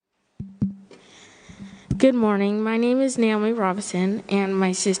Good morning. My name is Naomi Robinson and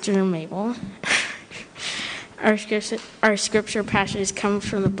my sister Mabel. Our scripture passage comes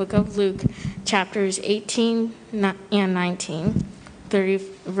from the book of Luke, chapters 18 and 19,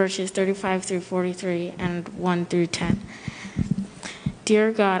 verses 35 through 43, and 1 through 10.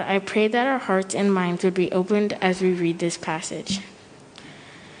 Dear God, I pray that our hearts and minds would be opened as we read this passage.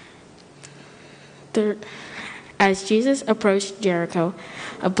 As Jesus approached Jericho,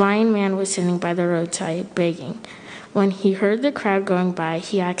 a blind man was sitting by the roadside begging. When he heard the crowd going by,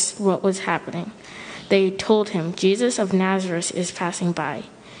 he asked what was happening. They told him, Jesus of Nazareth is passing by.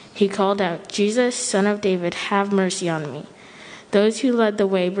 He called out, Jesus, Son of David, have mercy on me. Those who led the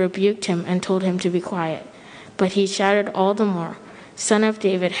way rebuked him and told him to be quiet. But he shouted all the more, Son of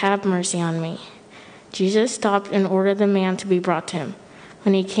David, have mercy on me. Jesus stopped and ordered the man to be brought to him.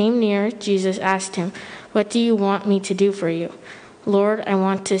 When he came near, Jesus asked him, What do you want me to do for you? Lord, I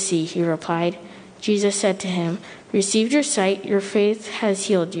want to see, he replied. Jesus said to him, Receive your sight, your faith has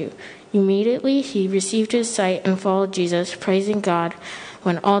healed you. Immediately he received his sight and followed Jesus, praising God.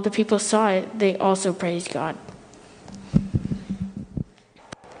 When all the people saw it, they also praised God.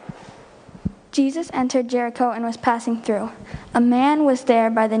 Jesus entered Jericho and was passing through. A man was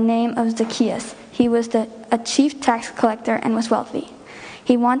there by the name of Zacchaeus. He was a chief tax collector and was wealthy.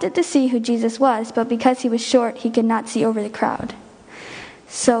 He wanted to see who Jesus was, but because he was short, he could not see over the crowd.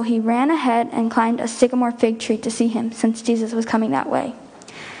 So he ran ahead and climbed a sycamore fig tree to see him, since Jesus was coming that way.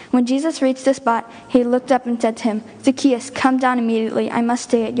 When Jesus reached the spot, he looked up and said to him, Zacchaeus, come down immediately. I must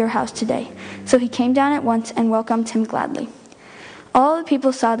stay at your house today. So he came down at once and welcomed him gladly. All the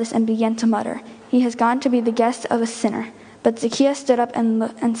people saw this and began to mutter, He has gone to be the guest of a sinner. But Zacchaeus stood up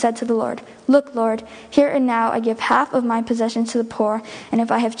and said to the Lord, Look, Lord, here and now I give half of my possessions to the poor, and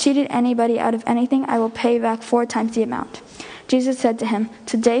if I have cheated anybody out of anything, I will pay back 4 times the amount. Jesus said to him,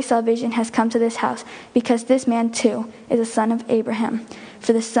 Today salvation has come to this house, because this man too is a son of Abraham.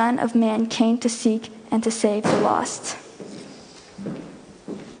 For the Son of Man came to seek and to save the lost.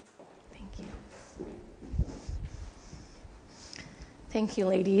 Thank you. Thank you,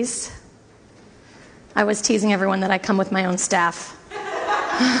 ladies. I was teasing everyone that I come with my own staff.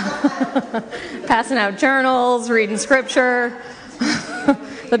 Passing out journals, reading scripture.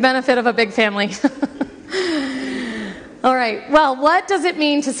 The benefit of a big family. All right, well, what does it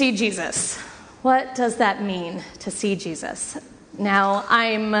mean to see Jesus? What does that mean to see Jesus? Now,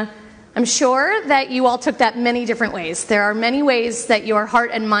 I'm sure that you all took that many different ways. There are many ways that your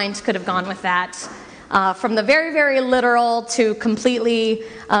heart and mind could have gone with that, from the very, very literal to completely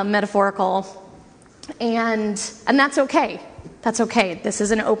metaphorical. And that's okay. That's okay. This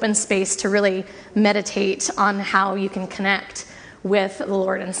is an open space to really meditate on how you can connect with the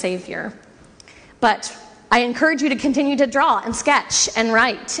Lord and Savior. But I encourage you to continue to draw and sketch and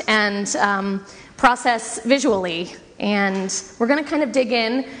write and process visually. And we're going to kind of dig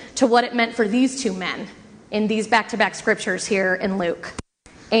in to what it meant for these two men in these back-to-back scriptures here in Luke.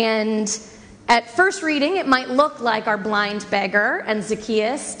 And at first reading, it might look like our blind beggar and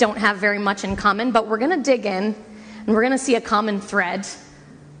Zacchaeus don't have very much in common, but we're going to dig in and we're going to see a common thread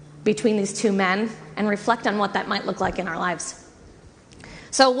between these two men and reflect on what that might look like in our lives.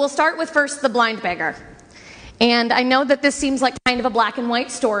 So we'll start with first the blind beggar. And I know that this seems like kind of a black and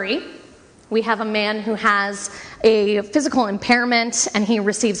white story. We have a man who has a physical impairment and he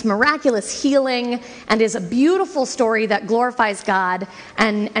receives miraculous healing and is a beautiful story that glorifies God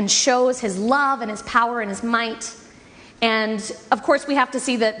and shows his love and his power and his might. And of course we have to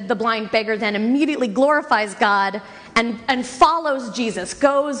see that the blind beggar then immediately glorifies God and follows Jesus,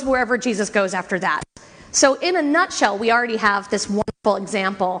 goes wherever Jesus goes after that. So in a nutshell, we already have this wonderful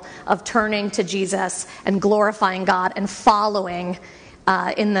example of turning to Jesus and glorifying God and following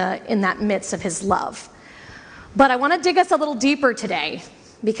in that midst of his love. But I want to dig us a little deeper today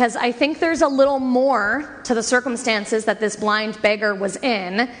because I think there's a little more to the circumstances that this blind beggar was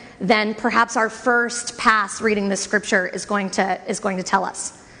in than perhaps our first pass reading this scripture is going to tell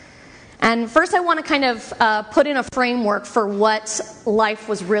us. And first I want to kind of put in a framework for what life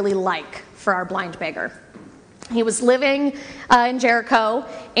was really like for our blind beggar. He was living in Jericho,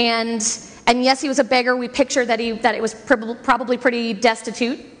 and yes, he was a beggar. We picture that it was probably pretty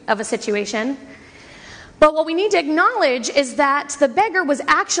destitute of a situation. But what we need to acknowledge is that the beggar was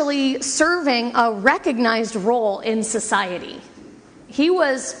actually serving a recognized role in society. He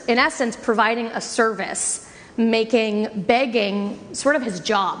was, in essence, providing a service, making begging sort of his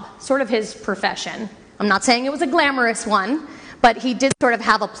job, sort of his profession. I'm not saying it was a glamorous one, but he did sort of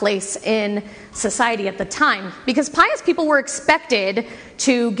have a place in society at the time because pious people were expected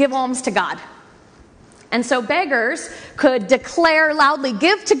to give alms to God. And so beggars could declare loudly,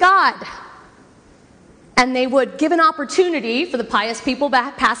 "Give to God." and they would give an opportunity for the pious people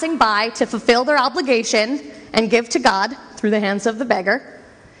passing by to fulfill their obligation and give to God through the hands of the beggar.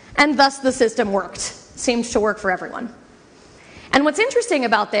 And thus the system worked. Seemed to work for everyone. And what's interesting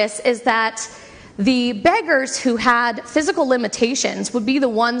about this is that the beggars who had physical limitations would be the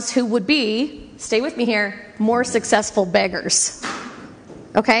ones who would be, stay with me here, more successful beggars.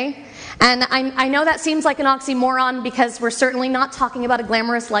 Okay? And I know that seems like an oxymoron because we're certainly not talking about a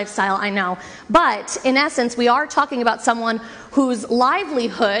glamorous lifestyle, I know. But in essence, we are talking about someone whose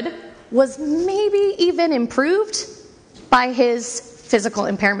livelihood was maybe even improved by his physical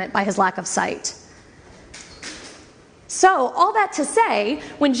impairment, by his lack of sight. So, all that to say,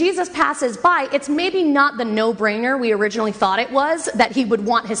 when Jesus passes by, it's maybe not the no-brainer we originally thought it was that he would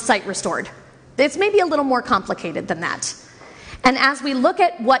want his sight restored. It's maybe a little more complicated than that. And as we look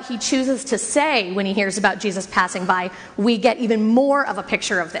at what he chooses to say when he hears about Jesus passing by, we get even more of a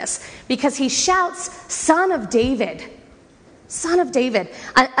picture of this. Because he shouts, "Son of David." Son of David.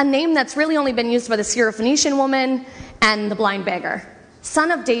 A name that's really only been used by the Syrophoenician woman and the blind beggar.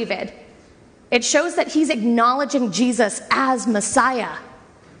 Son of David. It shows that he's acknowledging Jesus as Messiah.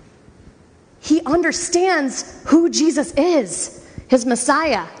 He understands who Jesus is, his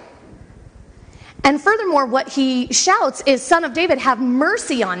Messiah. And furthermore, what he shouts is, "Son of David, have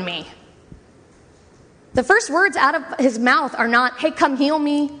mercy on me." The first words out of his mouth are not, "Hey, come heal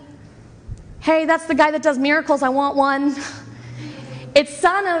me." "Hey, that's the guy that does miracles, I want one." It's,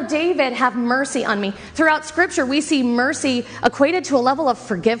 "Son of David, have mercy on me." Throughout Scripture, we see mercy equated to a level of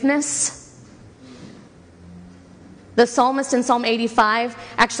forgiveness. The psalmist in Psalm 85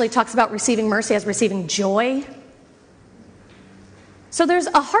 actually talks about receiving mercy as receiving joy. So there's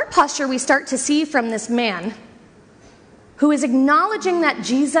a heart posture we start to see from this man who is acknowledging that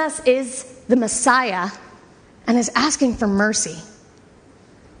Jesus is the Messiah and is asking for mercy.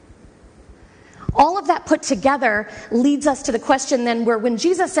 All of that put together leads us to the question then where when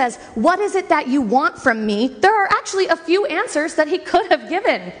Jesus says, "What is it that you want from me?" there are actually a few answers that he could have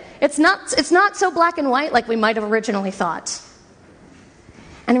given. It's not so black and white like we might have originally thought.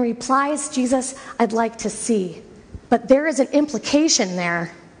 And he replies, "Jesus, I'd like to see." But there is an implication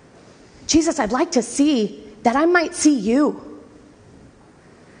there. "Jesus, I'd like to see that I might see you."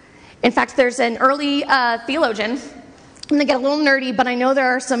 In fact, there's an early theologian. I'm going to get a little nerdy, but I know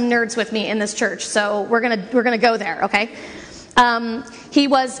there are some nerds with me in this church, so we're gonna go there, okay? He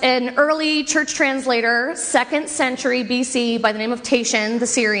was an early church translator, 2nd century BC, by the name of Tatian the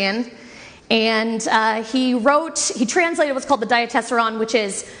Syrian, and he translated what's called the Diatessaron, which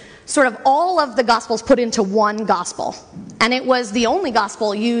is sort of all of the Gospels put into one Gospel. And it was the only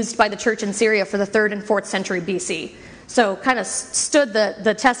Gospel used by the church in Syria for the 3rd and 4th century BC. So kind of stood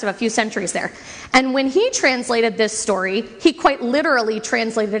the test of a few centuries there. And when he translated this story, he quite literally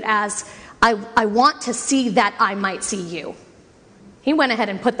translated it as, I want to see that I might see you. He went ahead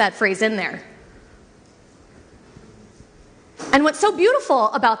and put that phrase in there. And what's so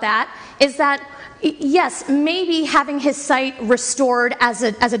beautiful about that is that, yes, maybe having his sight restored as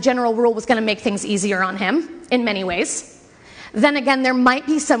a general rule was going to make things easier on him in many ways. Then again, there might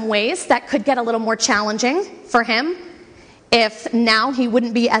be some ways that could get a little more challenging for him if now he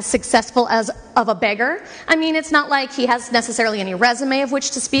wouldn't be as successful as of a beggar. I mean, it's not like he has necessarily any resume of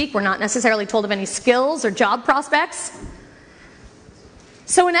which to speak. We're not necessarily told of any skills or job prospects.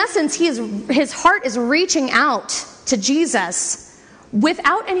 So in essence, his heart is reaching out to Jesus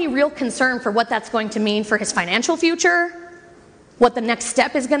without any real concern for what that's going to mean for his financial future, what the next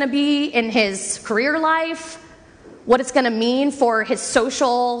step is going to be in his career life, what it's going to mean for his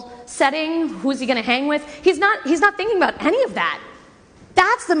social setting, who's he going to hang with. He's not thinking about any of that.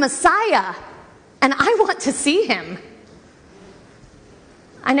 That's the Messiah, and I want to see him.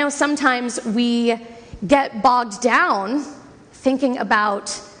 I know sometimes we get bogged down thinking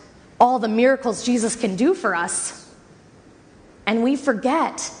about all the miracles Jesus can do for us, and we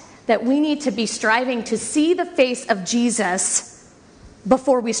forget that we need to be striving to see the face of Jesus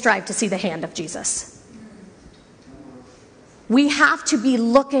before we strive to see the hand of Jesus. We have to be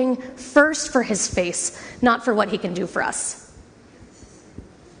looking first for his face, not for what he can do for us.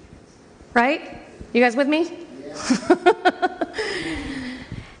 Right? You guys with me? Yeah.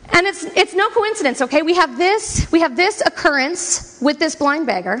 And it's no coincidence, okay? We have this occurrence with this blind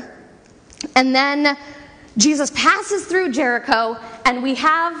beggar, and then Jesus passes through Jericho, and we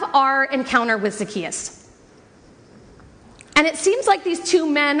have our encounter with Zacchaeus. And it seems like these two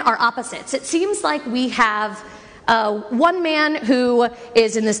men are opposites. It seems like we have one man who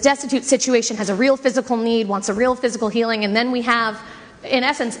is in this destitute situation, has a real physical need, wants a real physical healing, and then we have, in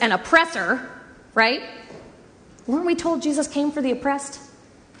essence, an oppressor, right? Weren't we told Jesus came for the oppressed,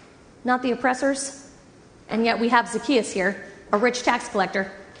 not the oppressors? And yet we have Zacchaeus here, a rich tax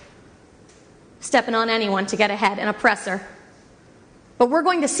collector, stepping on anyone to get ahead, an oppressor. But we're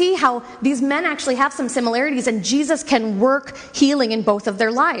going to see how these men actually have some similarities, and Jesus can work healing in both of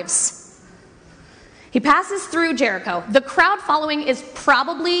their lives. He passes through Jericho. The crowd following is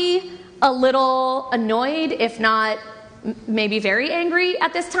probably a little annoyed, if not maybe very angry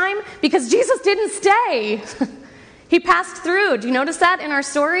at this time, because Jesus didn't stay. He passed through. Do you notice that in our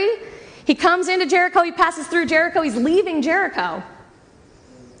story? He comes into Jericho, he passes through Jericho, he's leaving Jericho.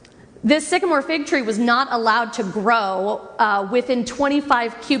 This sycamore fig tree was not allowed to grow within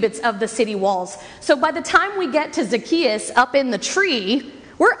 25 cubits of the city walls. So by the time we get to Zacchaeus up in the tree,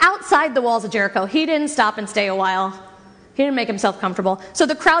 we're outside the walls of Jericho. He didn't stop and stay a while. He didn't make himself comfortable. So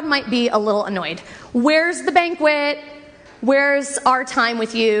the crowd might be a little annoyed. Where's the banquet? Where's our time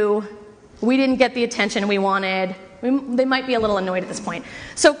with you? We didn't get the attention we wanted. They might be a little annoyed at this point.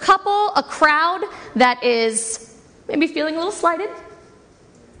 So couple a crowd that is maybe feeling a little slighted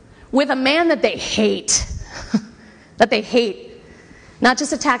with a man that they hate. That they hate. Not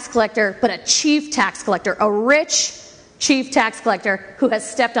just a tax collector, but a chief tax collector. A rich chief tax collector who has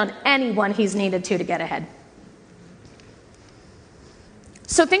stepped on anyone he's needed to get ahead.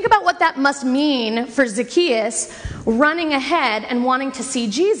 So think about what that must mean for Zacchaeus running ahead and wanting to see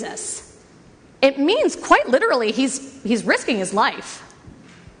Jesus. It means quite literally he's risking his life.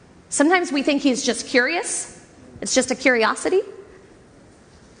 Sometimes we think he's just curious. It's just a curiosity.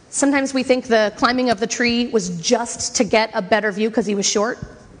 Sometimes we think the climbing of the tree was just to get a better view because he was short.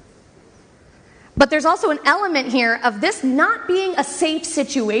 But there's also an element here of this not being a safe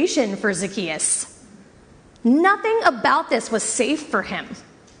situation for Zacchaeus. Nothing about this was safe for him.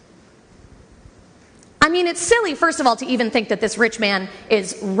 I mean, it's silly, first of all, to even think that this rich man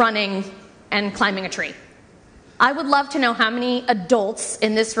is running and climbing a tree. I would love to know how many adults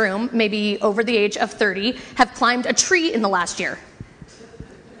in this room, maybe over the age of 30, have climbed a tree in the last year.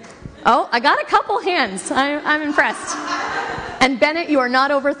 Oh, I got a couple hands. I'm impressed. And Bennett, you are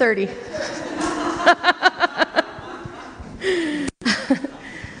not over 30.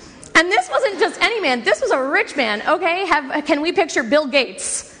 And this wasn't just any man. This was a rich man. Okay, can we picture Bill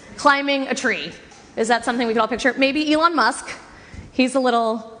Gates climbing a tree? Is that something we could all picture? Maybe Elon Musk. He's a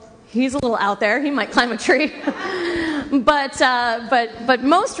little out there. He might climb a tree. But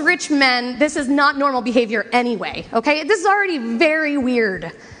most rich men, this is not normal behavior anyway. Okay, this is already very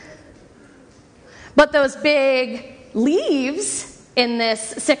weird. But those big leaves in this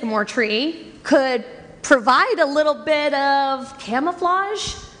sycamore tree could provide a little bit of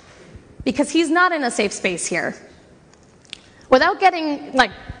camouflage because he's not in a safe space here. Without getting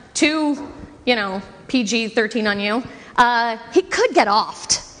too, PG-13 on you, he could get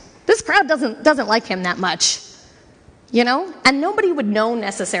offed. This crowd doesn't like him that much, and nobody would know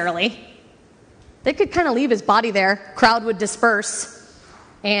necessarily. They could kind of leave his body there, crowd would disperse,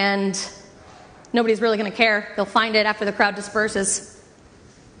 and nobody's really going to care. They'll find it after the crowd disperses.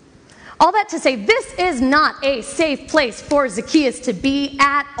 All that to say, this is not a safe place for Zacchaeus to be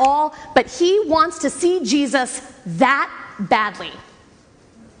at all, but he wants to see Jesus that badly.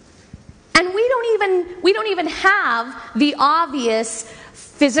 And we don't even have the obvious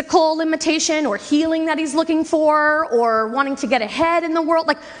physical limitation or healing that he's looking for or wanting to get ahead in the world.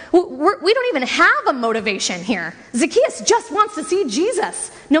 We don't even have a motivation here. Zacchaeus just wants to see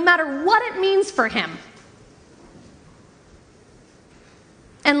Jesus, no matter what it means for him.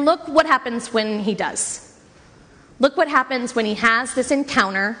 And look what happens when he does. Look what happens when he has this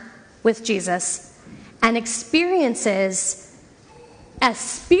encounter with Jesus and experiences a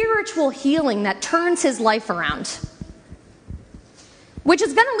spiritual healing that turns his life around, which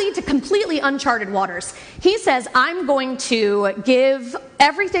is going to lead to completely uncharted waters. He says, I'm going to give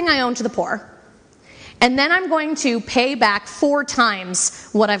everything I own to the poor, and then I'm going to pay back 4 times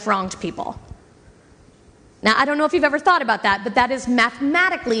what I've wronged people. Now, I don't know if you've ever thought about that, but that is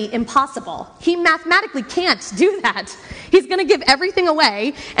mathematically impossible. He mathematically can't do that. He's going to give everything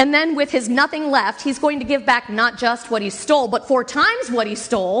away, and then with his nothing left, he's going to give back not just what he stole, but 4 times what he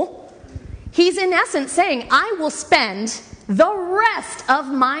stole. He's in essence saying, I will spend the rest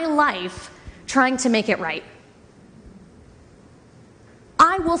of my life trying to make it right.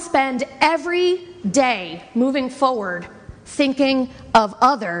 I will spend every day moving forward thinking of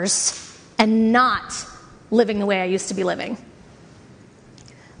others and not living the way I used to be living.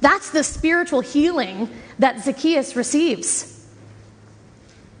 That's the spiritual healing that Zacchaeus receives.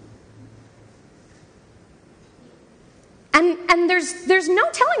 And there's no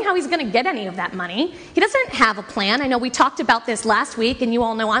telling how he's going to get any of that money. He doesn't have a plan. I know we talked about this last week, and you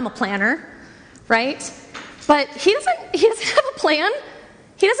all know I'm a planner, right? But he doesn't have a plan.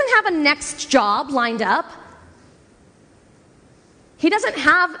 He doesn't have a next job lined up. He doesn't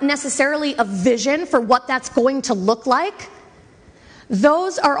have necessarily a vision for what that's going to look like.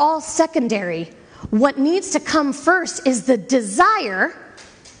 Those are all secondary. What needs to come first is the desire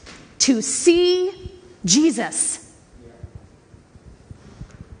to see Jesus.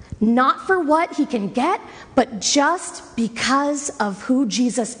 Not for what he can get, but just because of who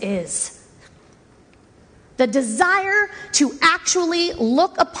Jesus is. The desire to actually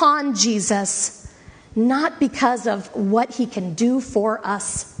look upon Jesus, not because of what he can do for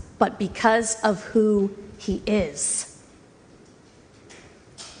us, but because of who he is.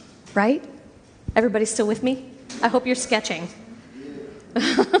 Right? Everybody still with me? I hope you're sketching.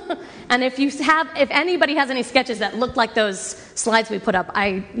 And if anybody has any sketches that look like those slides we put up,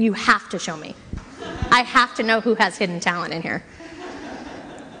 you have to show me. I have to know who has hidden talent in here.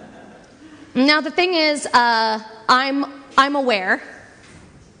 Now the thing is, I'm aware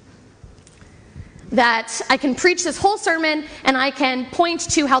that I can preach this whole sermon and I can point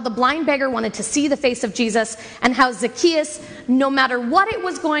to how the blind beggar wanted to see the face of Jesus and how Zacchaeus, no matter what it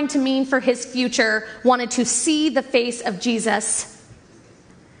was going to mean for his future, wanted to see the face of Jesus.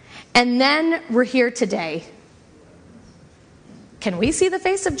 And then we're here today. Can we see the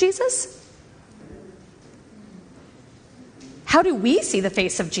face of Jesus? How do we see the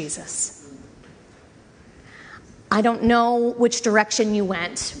face of Jesus? I don't know which direction you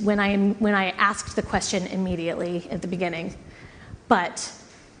went when I asked the question immediately at the beginning, but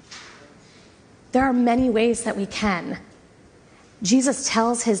there are many ways that we can. Jesus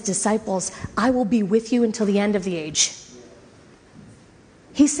tells his disciples, I will be with you until the end of the age.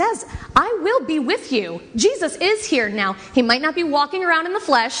 He says, I will be with you. Jesus is here now. He might not be walking around in the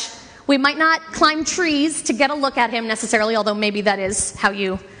flesh. We might not climb trees to get a look at him necessarily, although maybe that is how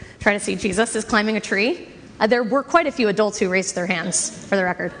you try to see Jesus, is climbing a tree. There were quite a few adults who raised their hands, for the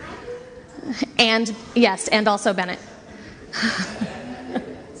record. And, yes, and also Bennett.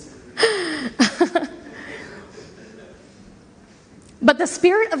 But the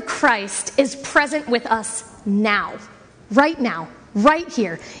Spirit of Christ is present with us now, right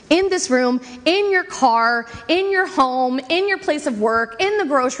here, in this room, in your car, in your home, in your place of work, in the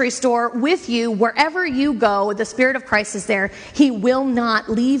grocery store, with you, wherever you go, the Spirit of Christ is there. He will not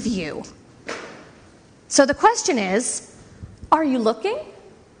leave you. So the question is, are you looking?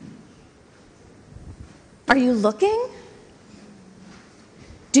 Are you looking?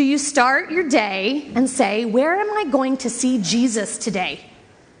 Do you start your day and say, where am I going to see Jesus today?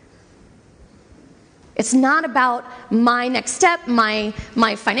 It's not about my next step, my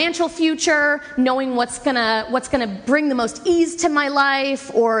financial future, knowing what's gonna bring the most ease to my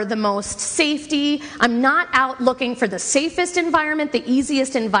life or the most safety. I'm not out looking for the safest environment, the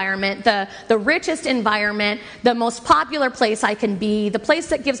easiest environment, the richest environment, the most popular place I can be, the place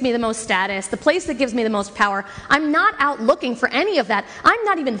that gives me the most status, the place that gives me the most power. I'm not out looking for any of that. I'm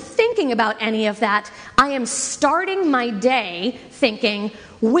not even thinking about any of that. I am starting my day thinking,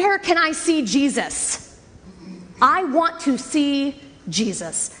 where can I see Jesus? I want to see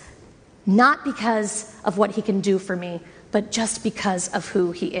Jesus, not because of what he can do for me, but just because of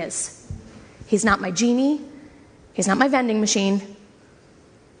who he is. He's not my genie. He's not my vending machine.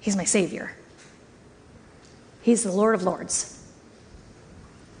 He's my Savior. He's the Lord of Lords.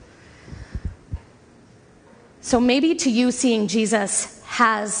 So maybe to you, seeing Jesus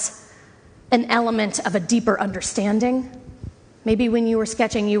has an element of a deeper understanding. Maybe when you were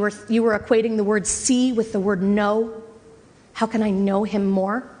sketching, you were equating the word see with the word know. How can I know him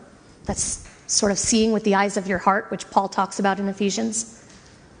more? That's sort of seeing with the eyes of your heart, which Paul talks about in Ephesians.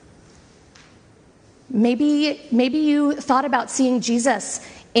 Maybe you thought about seeing Jesus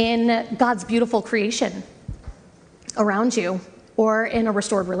in God's beautiful creation around you, or in a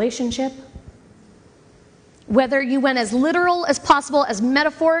restored relationship. Whether you went as literal as possible, as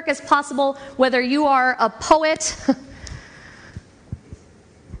metaphoric as possible, whether you are a poet,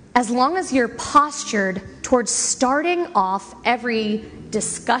 as long as you're postured towards starting off every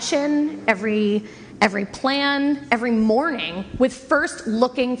discussion, every plan, every morning with first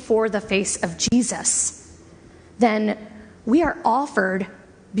looking for the face of Jesus, then we are offered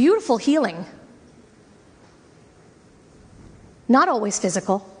beautiful healing. Not always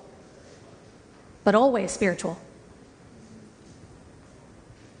physical, but always spiritual.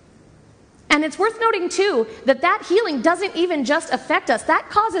 And it's worth noting, too, that healing doesn't even just affect us. That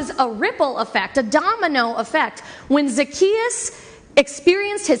causes a ripple effect, a domino effect. When Zacchaeus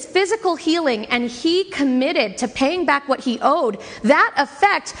experienced his physical healing and he committed to paying back what he owed, that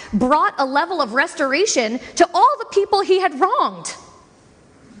effect brought a level of restoration to all the people he had wronged.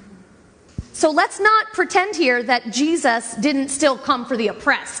 So let's not pretend here that Jesus didn't still come for the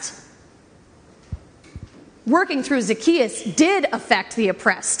oppressed. Working through Zacchaeus did affect the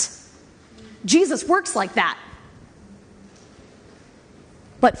oppressed. Jesus works like that.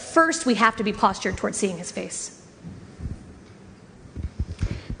 But first, we have to be postured towards seeing his face.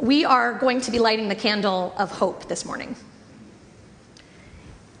 We are going to be lighting the candle of hope this morning.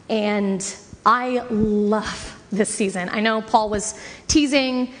 And I love this season. I know Paul was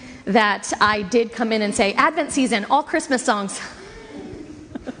teasing that I did come in and say, Advent season, all Christmas songs.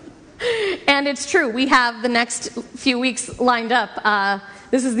 And it's true. We have the next few weeks lined up.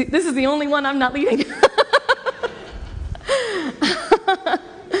 This is the only one I'm not leading.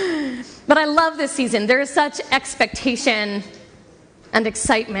 But I love this season. There is such expectation and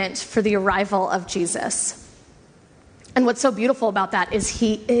excitement for the arrival of Jesus. And what's so beautiful about that is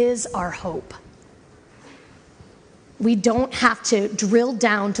he is our hope. We don't have to drill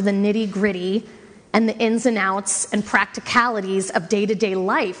down to the nitty-gritty and the ins and outs and practicalities of day-to-day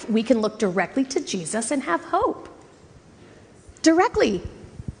life. We can look directly to Jesus and have hope. Directly.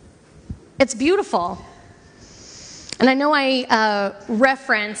 It's beautiful. And I know I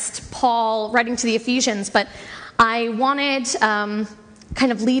referenced Paul writing to the Ephesians, but I wanted,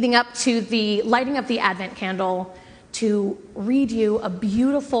 kind of leading up to the lighting of the Advent candle, to read you a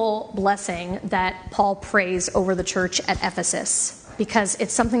beautiful blessing that Paul prays over the church at Ephesus, because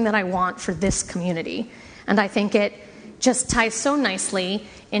it's something that I want for this community. And I think it just ties so nicely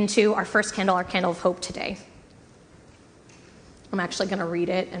into our first candle, our candle of hope today. I'm actually going to read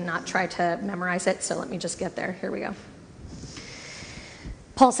it and not try to memorize it, so let me just get there. Here we go.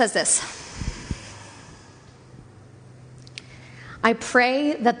 Paul says this: I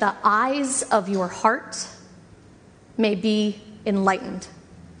pray that the eyes of your heart may be enlightened,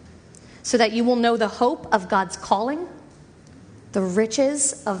 so that you will know the hope of God's calling, the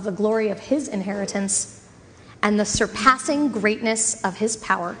riches of the glory of his inheritance, and the surpassing greatness of his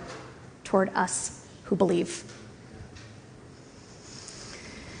power toward us who believe.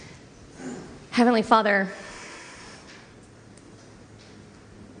 Heavenly Father,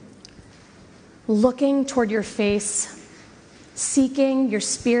 looking toward your face, seeking your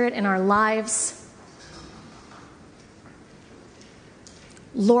Spirit in our lives,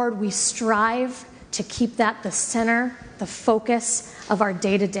 Lord, we strive to keep that the center, the focus of our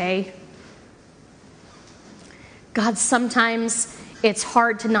day-to-day. God, sometimes it's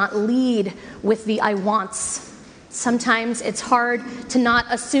hard to not lead with the I wants. Sometimes it's hard to not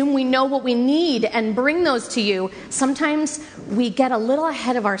assume we know what we need and bring those to you. Sometimes we get a little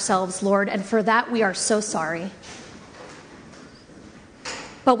ahead of ourselves, Lord, and for that we are so sorry.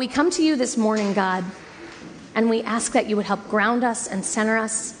 But we come to you this morning, God, and we ask that you would help ground us and center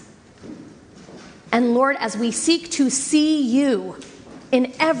us. And Lord, as we seek to see you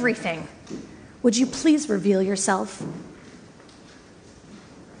in everything, would you please reveal yourself?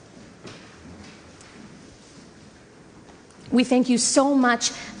 We thank you so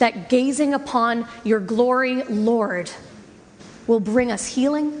much that gazing upon your glory, Lord, will bring us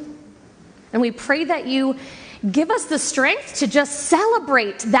healing. And we pray that you give us the strength to just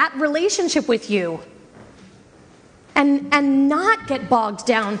celebrate that relationship with you and not get bogged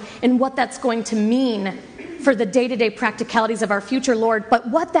down in what that's going to mean for the day-to-day practicalities of our future, Lord, but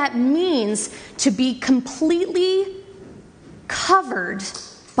what that means to be completely covered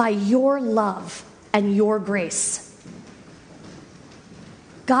by your love and your grace.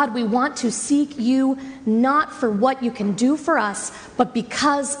 God, we want to seek you not for what you can do for us, but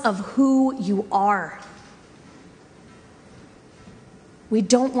because of who you are. We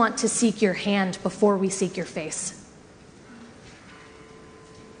don't want to seek your hand before we seek your face.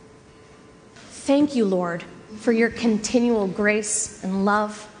 Thank you, Lord, for your continual grace and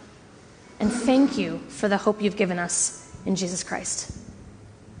love. And thank you for the hope you've given us in Jesus Christ.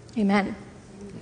 Amen.